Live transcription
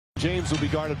James will be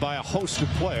guarded by a host of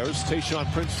players.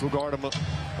 Tayshaun Prince will guard him a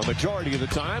majority of the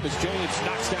time as James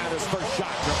knocks down his first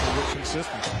shot. Jumping with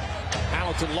consistency.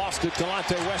 Hamilton lost it.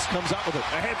 Delonte West comes up with it.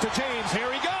 Ahead to James.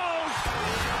 Here he goes.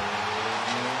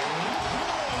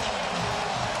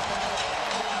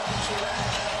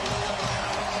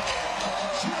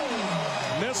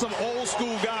 And there's some old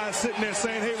school guys sitting there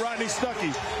saying, hey, Rodney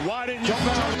Stuckey, why didn't you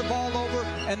turn the ball over?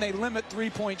 And they limit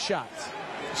three-point shots.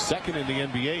 Second in the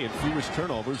NBA in fewest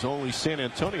turnovers, only San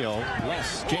Antonio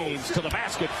less. James to the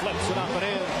basket, flips it up and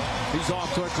in. He's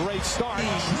off to a great start.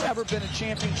 Who's ever been a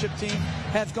championship team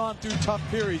has gone through tough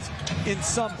periods in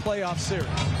some playoff series.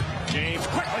 James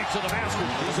quickly to the basket.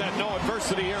 He's had no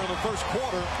adversity here in the first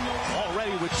quarter,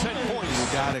 already with 10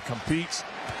 points. A guy that competes,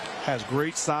 has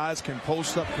great size, can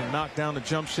post up, can knock down the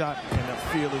jump shot, and the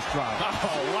fearless drive.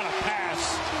 Oh, what a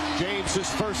pass. James, his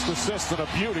first assist and a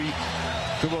beauty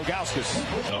to Ilgauskas.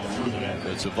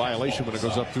 It's a violation when it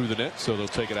goes up through the net, so they'll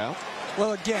take it out.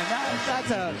 Well, again,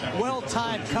 that's a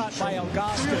well-timed cut by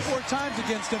Ilgauskas. 3 or 4 times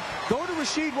against him. Go to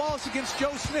Rasheed Wallace against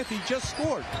Joe Smith. He just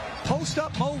scored. Post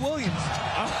up Mo Williams.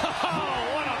 Oh,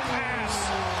 what a pass.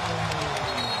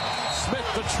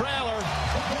 Smith the trailer.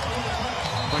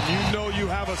 When you know you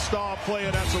have a star player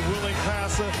that's a willing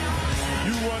passer,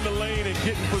 you run the lane and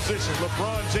get in position.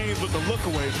 LeBron James with the look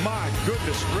away. My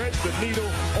goodness, stretch the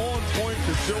needle on point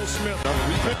to Joe Smith.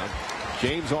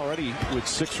 James already with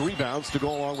 6 rebounds to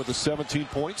go along with the 17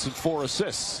 points and 4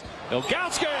 assists.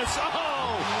 Ilgauskas,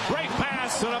 oh, great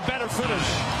pass and a better finish.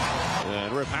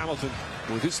 And Rip Hamilton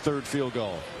with his 3rd field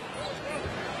goal.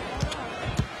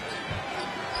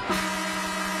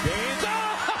 James,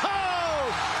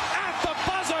 oh, at the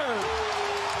buzzer.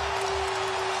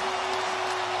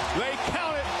 They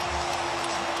count it.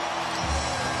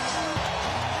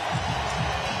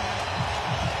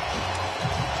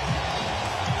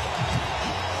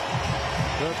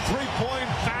 The 3-point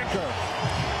banker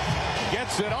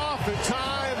gets it off in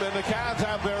time, and the Cavs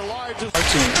have their largest.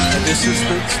 And this is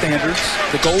the standards,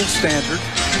 the gold standard.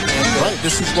 And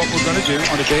this is what we're going to do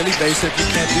on a daily basis. If you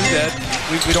can't do that,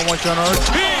 we don't want you on our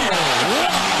team.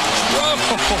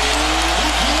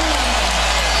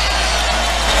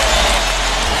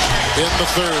 In the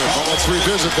 3rd, well, let's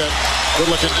revisit that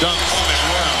good-looking dunk.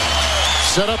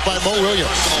 Set up by Mo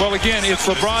Williams. Well, again, it's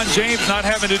LeBron James not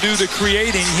having to do the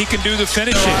creating. He can do the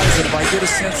finishing. And if I get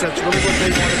a sense that's really what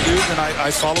they want to do, then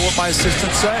I follow what my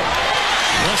assistants say.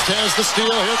 West has the steal.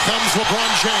 Here comes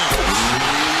LeBron James.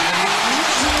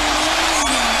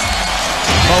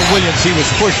 Mo Williams, he was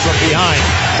pushed from behind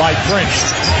by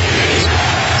Prince.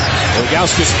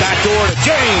 Ilgauskas backdoor to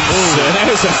James.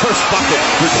 And there's the first bucket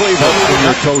for Cleveland.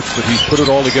 Your coach, but he's put it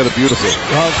all together beautifully.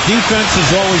 Well, defense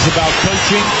is always about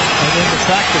coaching, and then the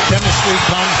fact that chemistry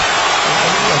comes.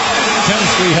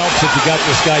 Chemistry helps if you got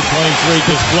this guy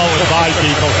 23 just blowing by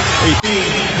people.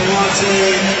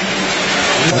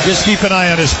 Just keep an eye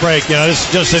on this break. You know, this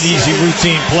is just an easy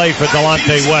routine play for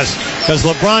Delonte West because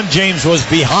LeBron James was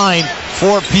behind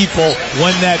 4 people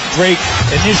when that break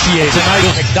initiated.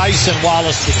 Tonight, Dyson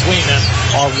Wallace between them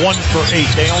are 1 for 8.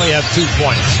 They only have 2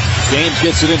 points. James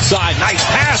gets it inside. Nice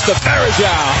pass to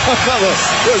Farajao. Another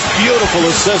beautiful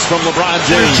assist from LeBron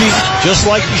James. Just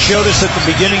like he showed us at the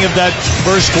beginning of that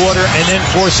first quarter and then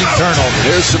forcing turnovers.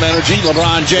 Here's some energy.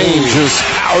 LeBron James just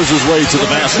powers his way to the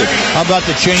basket. How about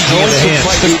the changing of the hands?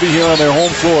 He'll be here on their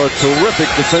home floor. Terrific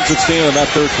defensive stand in that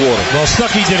 3rd quarter. Well,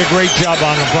 Stuckey did a great job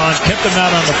on LeBron. Kept him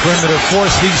out on the perimeter.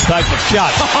 Forced these type of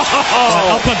shots.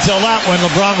 Up until that when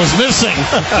LeBron was missing.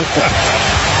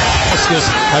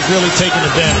 I've really taken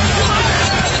advantage.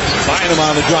 Find him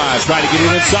on the drive. Trying to get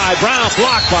it inside. Brown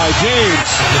blocked by James.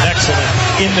 Excellent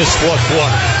in this 4th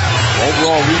quarter.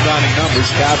 Overall rebounding numbers,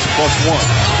 Cavs +1.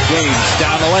 James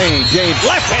down the lane. James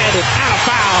left-handed and a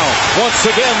foul. Once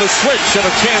again, the switch and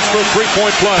a chance for a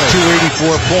 3-point play.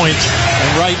 284 points.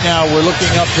 And right now we're looking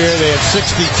up here. They have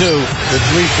 62 with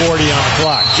 3:40 on the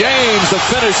clock. James, the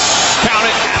finish. Count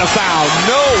it and a foul.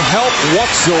 No help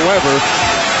whatsoever.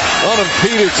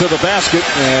 Unimpeded to the basket,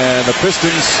 and the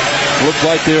Pistons look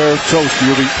like they're toast,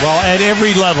 Yubi. Well, at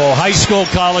every level, high school,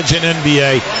 college, and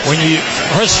NBA, when you're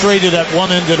frustrated at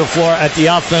one end of the floor at the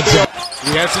offensive.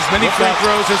 He has as many free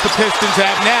throws as the Pistons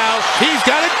have now. He's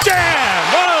got a jam!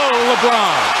 Oh,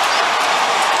 LeBron!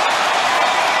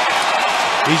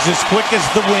 He's as quick as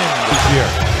the wind this year.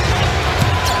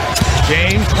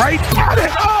 James right at it!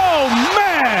 Oh,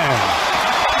 man!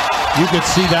 You could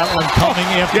see that one coming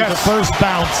after the first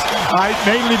bounce,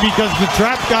 mainly because the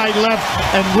trap guy left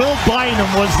and Will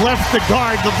Bynum was left to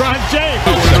guard LeBron James.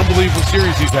 What an unbelievable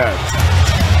series he's had.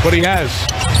 But he has.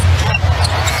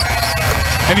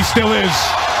 And he still is.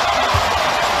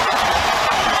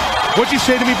 What'd you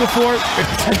say to me before?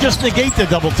 And just negate the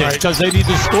double team because they need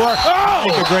to score. Oh!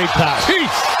 Make a great pass. Jeez!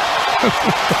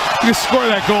 You score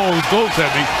that goal, it goes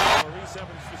at me. 3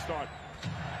 seconds to start.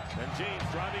 And James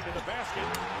driving to the basket,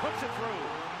 puts it through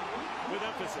with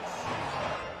emphasis.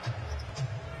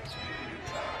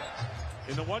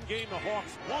 In the one game the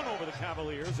Hawks won over the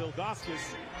Cavaliers,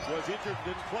 Ilgauskas was injured and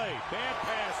didn't play. Bad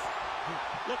pass.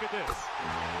 Look at this.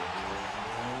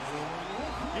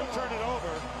 You turn it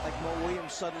over. Like Mo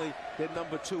Williams suddenly hit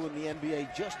 #2 in the NBA,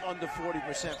 just under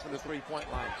 40% from the three-point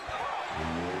line.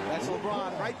 That's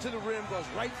LeBron, right to the rim, goes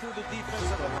right through the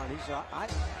defensive line.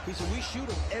 He said, we shoot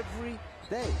him every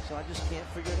day, so I just can't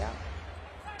figure it out.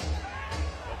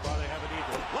 LeBron, they have an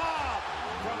eagle. Lob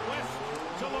from West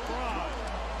to LeBron.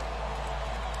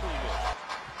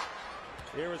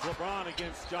 Here is LeBron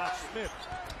against Josh Smith.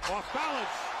 Off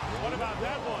balance. What about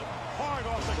that one? Hard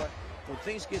off the... When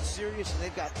things get serious and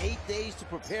they've got 8 days to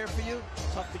prepare for you,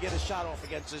 tough to get a shot off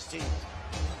against this team.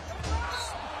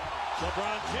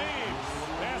 LeBron James,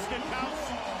 basket counts,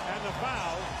 and the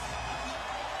foul.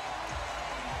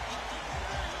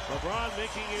 LeBron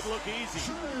making it look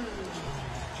easy.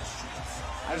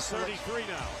 That's 33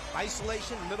 now.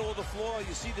 Isolation, middle of the floor.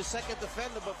 You see the second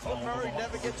defender, but Phil Murray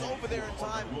never gets over there in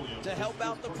time to help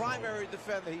out the primary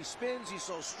defender. He spins, he's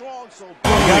so strong, so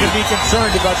big. You got to be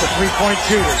concerned about the three-point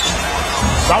shooters.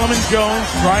 Solomon Jones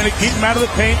trying to keep him out of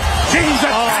the paint. James,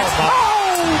 that's my!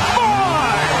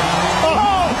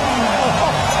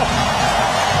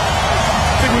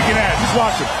 I think we can add. Just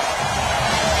watch it.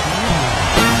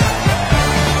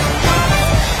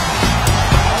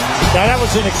 Now that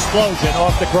was an explosion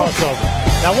off the crossover.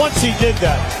 Now once he did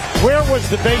that, where was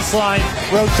the baseline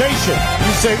rotation?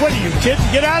 You say, what are you kidding?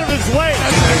 Get out of his way.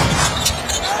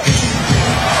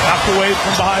 Knocked away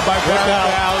from behind by Brown.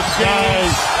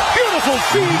 Nice. Beautiful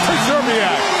feed to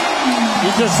Zerbiak.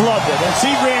 You just loved it. As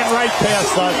he ran right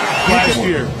past us Last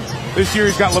year. This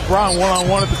year he's got LeBron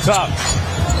one-on-one at the top.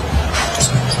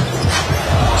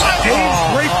 James,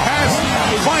 great pass,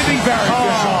 finding Barry.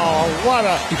 Oh, what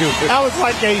a... That was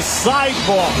like a side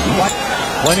ball.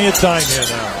 Plenty of time here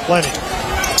now. Plenty.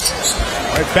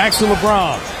 Right back to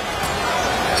LeBron.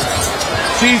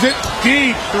 Sees it.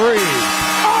 Deep three.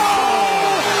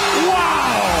 Oh! Wow!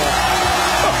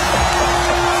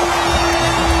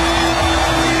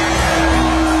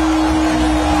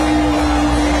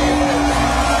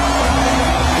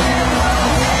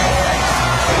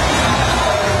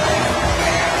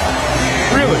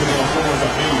 Really?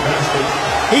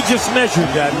 He just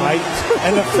measured that, Mike.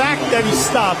 And the fact that he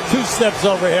stopped 2 steps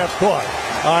over half court,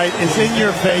 all right, is in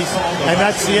your face, and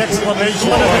that's the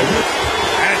exclamation point.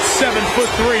 At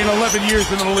 7'3" and 11 years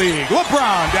in the league,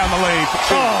 LeBron down the lane.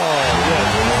 Oh,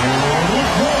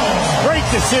 yeah. Great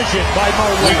decision by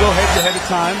Mo We Williams. go head-to-head at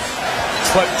times,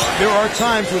 but there are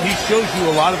times when he shows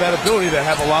you a lot of that ability that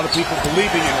have a lot of people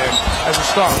believing in him as a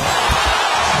star.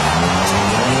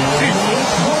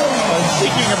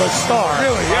 Speaking of a star,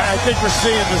 Really, yeah. I think we're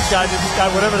seeing this guy,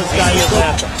 whatever this guy is.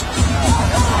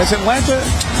 Has Atlanta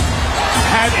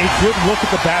had a good look at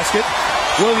the basket?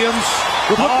 Williams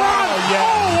with LeBron. Oh, yeah.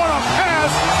 Oh, what a pass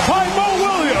by Mo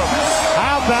Williams.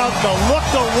 How about the look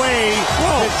away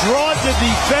that draws the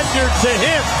defender to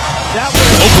him? That was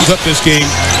opens up this game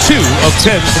 2 of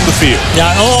 10 from the field.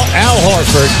 Yeah, Al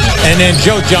Horford and then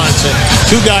Joe Johnson,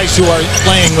 2 guys who are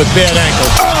playing with bad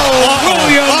ankles.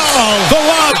 Williams, the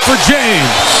lob for James.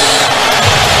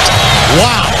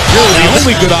 Wow. Really the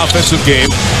only good offensive game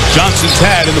Johnson's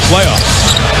had in the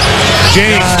playoffs.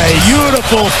 James,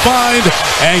 beautiful find,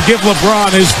 and give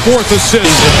LeBron his 4th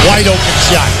assist. Wide open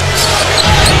shot.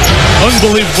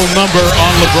 Unbelievable number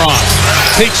on LeBron.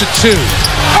 Takes it 2.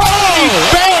 He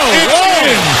banked it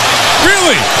in.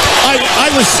 Really? I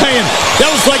was saying, that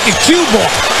was like a cue ball.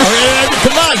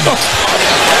 Come on.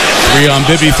 3 on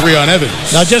Bibby, 3 on Evans.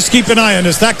 Now just keep an eye on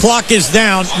this. That clock is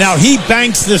down. Now he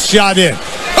banks the shot in.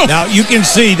 Now you can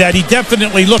see that he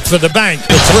definitely looked for the bank.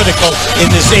 It's critical in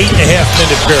this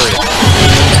 8.5-minute period.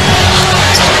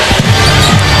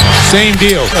 Same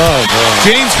deal. Oh, boy.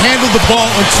 James handled the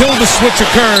ball until the switch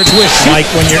occurred. Mike,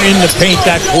 when you're in the paint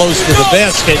that close to the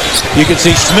basket, you can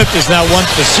see Smith is now 1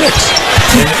 for 6.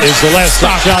 Is the last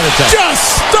shot attempt.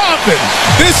 Just stop it.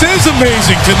 This is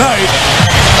amazing tonight.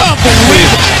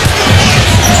 Unbelievable.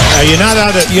 Now you're not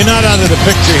out of the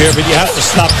picture here, but you have to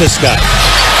stop this guy.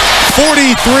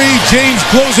 43, James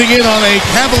closing in on a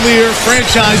Cavalier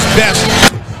franchise best.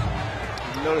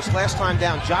 You notice last time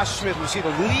down, Josh Smith, we see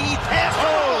the lead pass.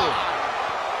 Oh!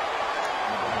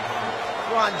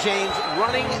 LeBron James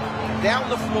running down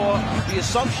the floor. The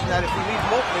assumption that if we leave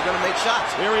them open, they're going to make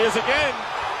shots. Here he is again.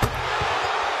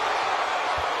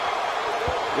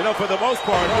 You know, for the most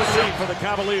part, we're seeing for the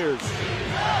Cavaliers.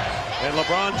 And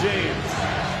LeBron James,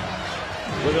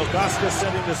 with Ilgauskas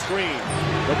setting the screen.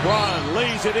 LeBron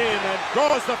lays it in and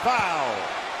draws the foul.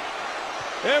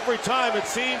 Every time it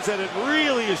seems that it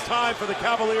really is time for the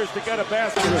Cavaliers to get a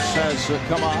basket. This has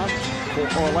come on for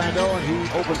Orlando, and he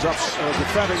opens up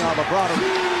defending on LeBron.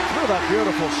 Through that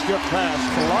beautiful skip pass.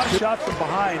 A lot of shots from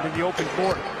behind in the open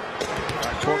court.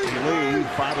 Courtney Lee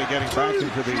finally getting back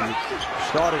into the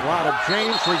starting lineup.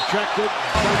 James rejected.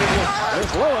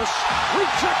 There's Lewis.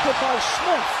 Rejected by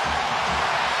Smith.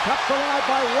 Kept alive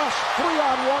by West.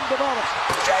 3-on-1 develops.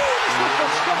 James with the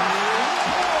stop.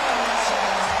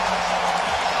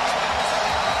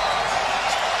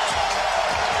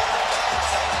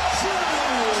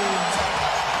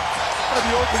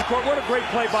 The open court. What a great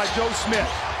play by Joe Smith.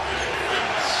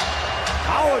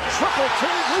 Howard triple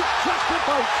team rejected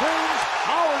by James.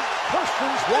 Howard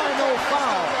questions why no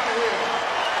foul.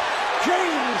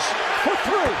 James for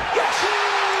three. Yes!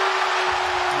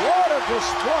 What a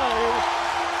display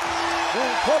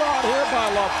being put on here by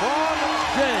LeBron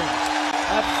James.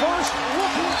 At first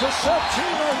looking to set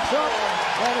teammates up,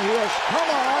 and he has come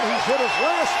on. He's hit his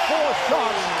last 4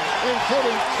 shots,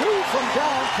 including 2 from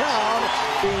downtown.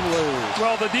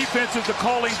 Well, the defense is the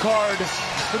calling card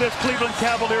for this Cleveland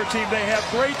Cavalier team. They have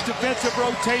great defensive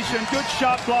rotation, good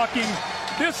shot blocking.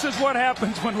 This is what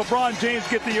happens when LeBron James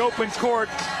gets the open court,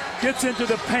 gets into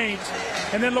the paint.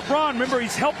 And then LeBron, remember,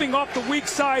 he's helping off the weak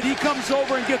side. He comes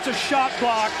over and gets a shot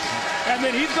block. And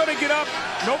then he's going to get up.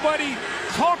 Nobody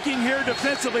talking here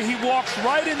defensively. He walks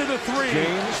right into the three.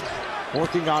 James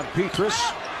working on Petrus.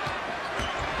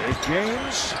 There's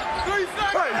James.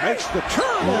 Makes the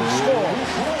turn and scores.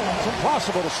 It's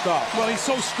impossible to stop. Well, he's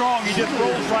so strong, he just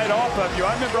rolls right off of you.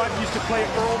 I remember I used to play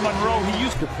Earl Monroe. He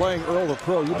used to playing Earl the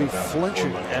Pro. You'd be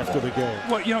flinching after the game.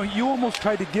 Well, you know, you almost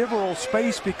tried to give Earl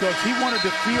space because he wanted to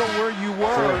feel where you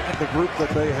were. The group that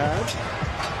they had.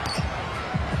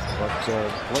 But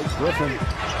Blake Griffin,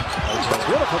 a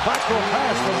beautiful backdoor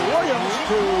pass from Williams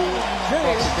to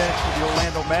James. To the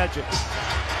Orlando Magic.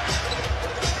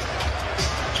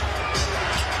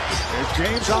 There's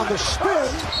James on the spin.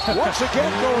 Once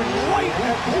again going right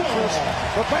at Petrus.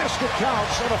 The basket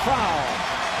counts and a foul.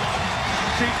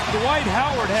 See, Dwight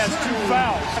Howard has 2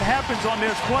 fouls. That happens on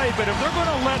this play, but if they're going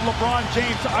to let LeBron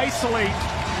James isolate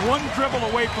 1 dribble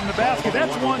away from the basket,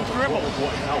 that's 1 dribble.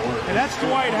 And that's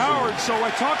Dwight Howard, so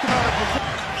I talked about it before.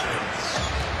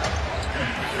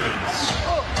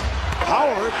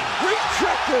 Howard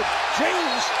rejected.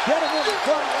 James getting in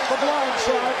from the blind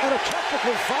side, and a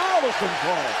technical foul has been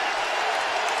called.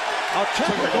 A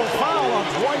technical foul on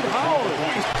Dwight Howard.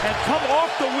 And come off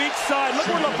the weak side. Look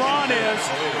where LeBron is.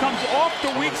 Comes off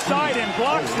the weak side and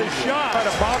blocks the shot. Try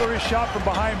to bother his shot from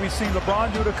behind. We've seen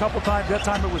LeBron do it a couple times. That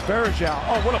time it was Verjao.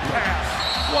 Oh, what a pass.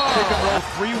 Wow. Pick and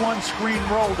roll, 3-1 screen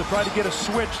roll to try to get a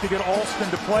switch to get Alston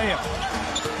to play him.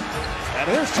 And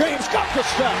here's James, got the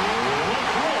step.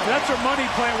 That's their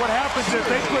money plan. What happens if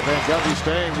they put... Van Gundy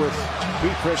staying with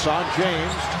Petrus on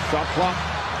James. Shot clock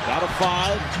out of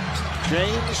 5.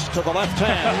 James to the left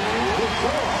hand.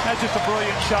 That's just a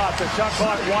brilliant shot. The shot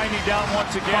clock winding down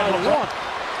once again.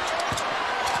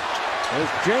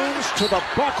 There's James to the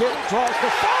bucket. Draws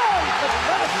the foul. The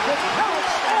basket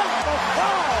counts and the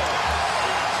foul.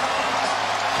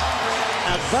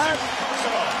 And that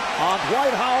on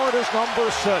Dwight Howard is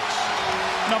number 6.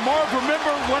 Now, Marv,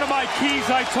 remember one of my keys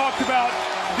I talked about,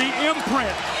 the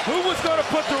imprint. Who was going to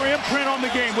put their imprint on the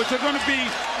game? Was it going to be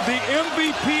the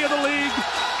MVP of the league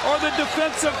or the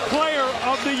defensive player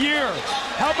of the year?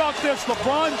 How about this?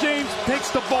 LeBron James takes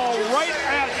the ball right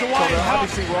at Dwight Howard.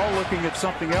 Obviously, we're all looking at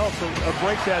something else, a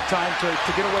break that time to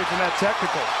get away from that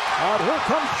technical. And here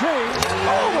comes James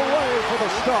all the way for the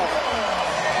stop.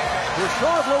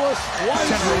 Rashard Lewis,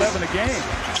 10 or 11 a game.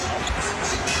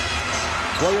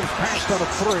 Williams passed on a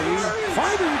 3.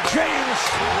 Finding James.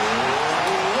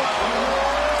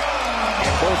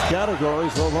 Both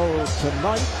categories, although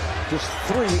tonight just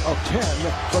 3 of 10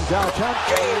 from downtown.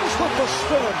 James with the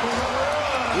spin.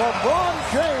 LeBron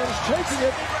James taking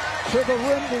it to the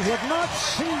rim. We have not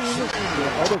seen.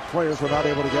 Other players were not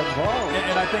able to get involved.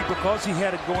 And I think because he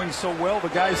had it going so well, the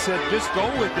guy said, just go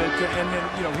with it. And then,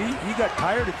 you know, he got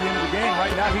tired at the end of the game.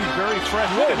 Right now, he's very fresh.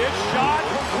 Look at this shot.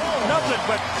 Nothing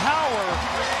but power.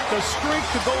 The strength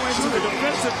to go into the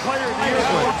defensive player of the year.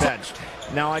 Benched.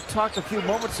 Now, I talked a few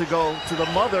moments ago to the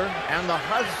mother and the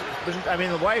husband,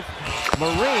 the wife,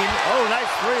 Maureen. Oh,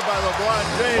 nice 3 by LeBron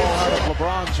James. Ball out of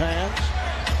LeBron's hands.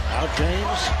 Now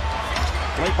James,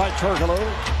 played by Turkoglu,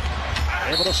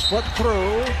 able to split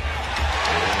through.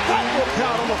 That will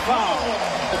count on the foul.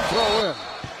 The throw in.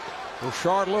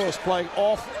 Rashard Lewis playing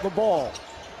off the ball.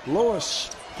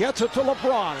 Lewis gets it to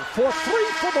LeBron for three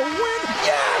for the win.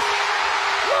 Yes!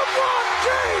 LeBron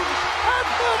James at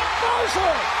the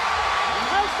buzzer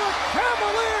as the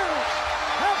Cavaliers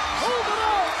have pulled it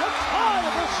out to tie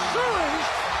the series,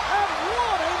 and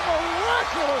what a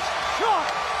miraculous shot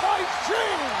by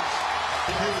James!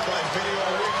 Used by video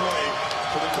replay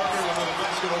to determine whether the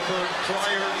basket occurred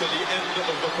prior to the end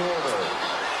of the quarter.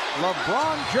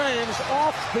 LeBron James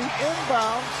off the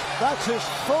inbound. That's his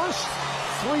first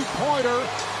three-pointer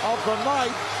of the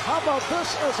night. How about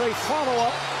this as a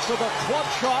follow-up to the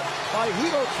clutch shot by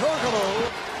Hito Turkoglu?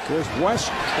 Here's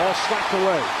West, ball slapped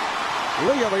away.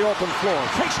 Lee on the open floor.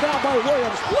 Chased down by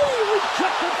Williams. Lee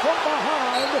rejected from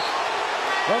behind.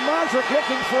 The Magic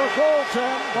looking for a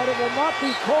goaltend, but it will not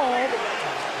be called.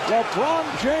 LeBron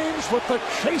James with the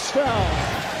chase down.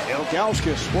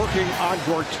 Ilgauskas working on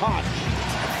Gortat.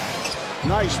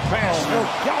 Nice pass.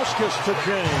 Ilgauskas to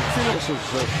James. This is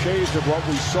shades of what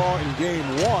we saw in game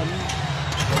one.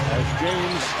 As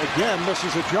James again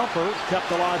misses a jumper,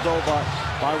 kept alive though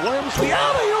by Williams. The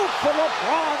alley-oop for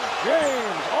LeBron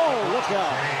James. Oh, look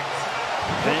out.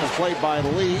 And played by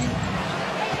Lee.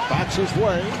 Backs his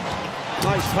way.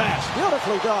 Nice pass.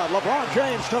 Beautifully done. LeBron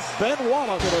James to Ben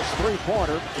Wallace with his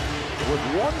three-pointer. With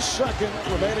 1 second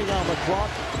remaining on the clock.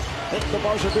 Hit the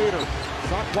buzzer beater.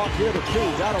 Shot clock here to 2.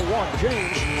 Down to 1.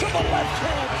 James to the left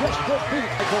hand. Just to beat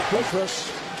Michael Petras.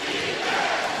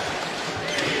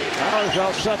 Howard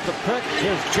will set the pick.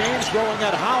 Here's James going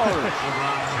at Howard.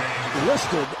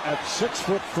 Listed at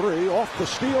 6'3". Off the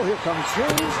steal. Here comes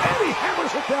James. And he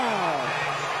hammers it down.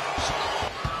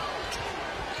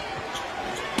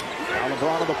 Now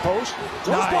LeBron on the post.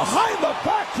 Goes behind the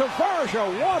back to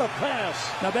Varejao. What a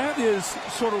pass. Now that is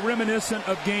sort of reminiscent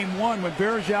of game one when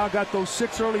Varejao got those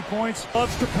 6 early points.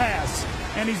 Loves to pass.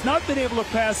 And he's not been able to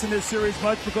pass in this series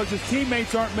much because his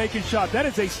teammates aren't making shots. That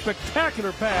is a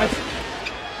spectacular pass.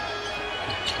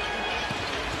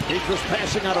 He's just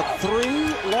passing out of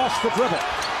 3. Lost the dribble.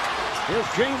 Here's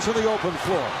James on the open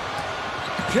floor.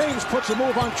 James puts a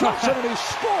move on Johnson and he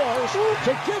scores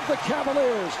to give the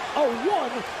Cavaliers a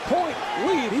 1-point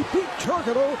lead. He beat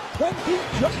Turkoglu, then beat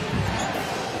Johnson.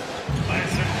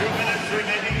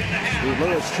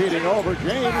 Lewis cheating over.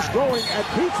 James going at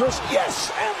Petras.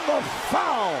 Yes, and the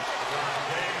foul.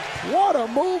 What a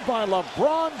move by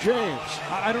LeBron James.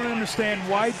 I don't understand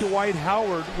why Dwight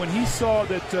Howard, when he saw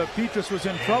that Petras was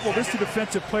in trouble, this is the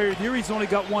defensive player of the year, he's only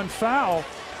got 1 foul.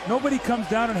 Nobody comes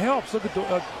down and helps. Look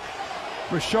at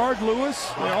Rashard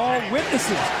Lewis, they're all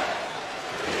witnesses.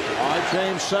 All right,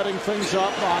 James setting things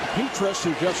up on Petras,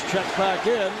 who just checked back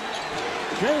in.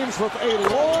 James with a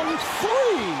long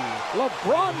 3.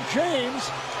 LeBron James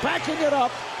backing it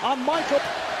up on Michael.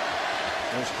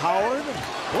 There's Howard,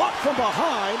 blocked from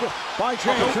behind by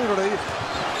James. Opportunity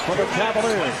for the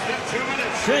Cavaliers.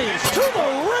 James to the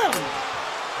rim.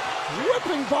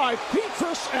 Whipping by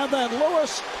Petras, and then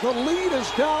Lewis. The lead is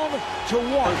down to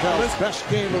 1. His best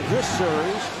game of this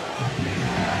series.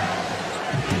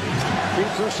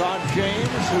 Petras on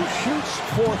James, who shoots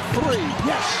for 3.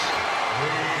 Yes.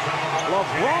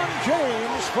 LeBron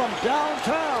James from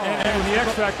downtown. And the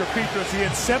X factor, Petras, he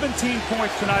had 17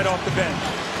 points tonight off the bench.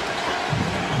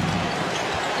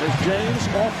 There's James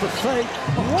off the fake.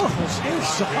 Almost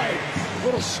inside.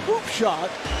 Little scoop shot.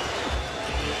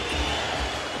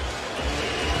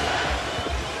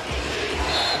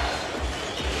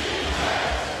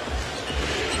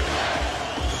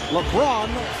 LeBron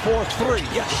for 3.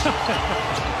 Yes.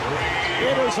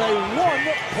 It is a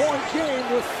 1-point game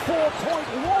with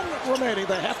 4.1 remaining.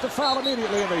 They have to foul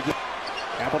immediately, and they do.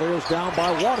 Cavaliers down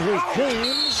by 1. Here's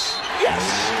James. Yes.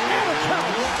 And a count.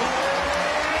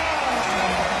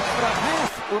 A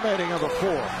half remaining of the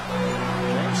 4.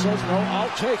 James says, no,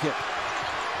 I'll take it.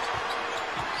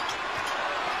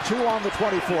 2 on the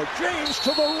 24. James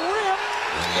to the rim.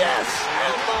 Yes,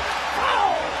 and the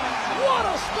foul. What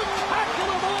a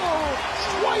spectacular move.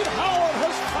 Dwight Howard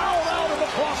has fouled out in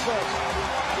the process.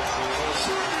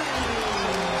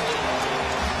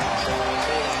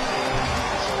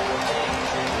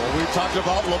 We talked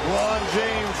about LeBron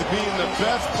James being the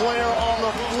best player on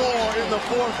the floor in the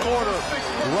 4th quarter.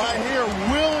 Right here,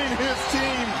 willing his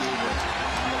team.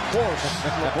 Of course,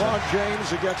 LeBron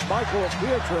James against Michael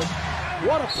Petras.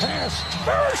 What a pass.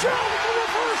 Varejao with the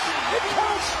reverse. It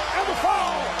counts, and the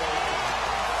foul.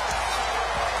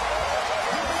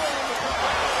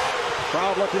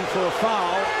 Crowd looking for a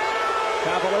foul.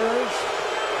 Cavaliers,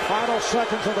 final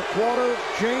seconds of the quarter.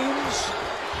 James.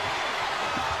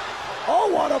 Oh,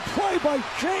 what a play by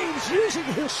James, using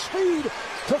his speed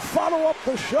to follow up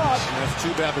the shot. That's 2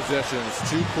 bad possessions,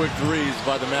 2 quick threes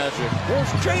by the Magic.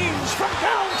 There's James from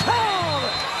downtown.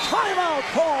 timeout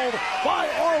called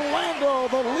by Orlando.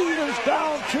 The lead is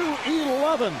down to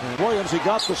 11. Williams, he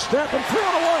got the step and threw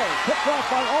it away. Picked off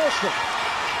by Alston.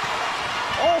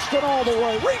 Alston all the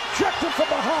way. Rejected from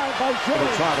behind by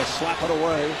James. Trying to slap it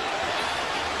away.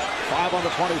 5 on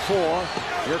the 24.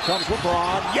 Here comes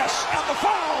LeBron. Yes, and the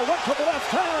foul went to the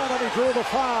left hand, and he drew the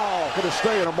foul. Going to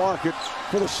stay in a market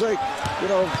for the sake,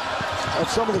 of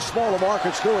some of the smaller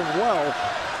markets doing well.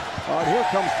 Here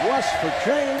comes West for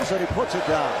James, and he puts it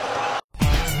down.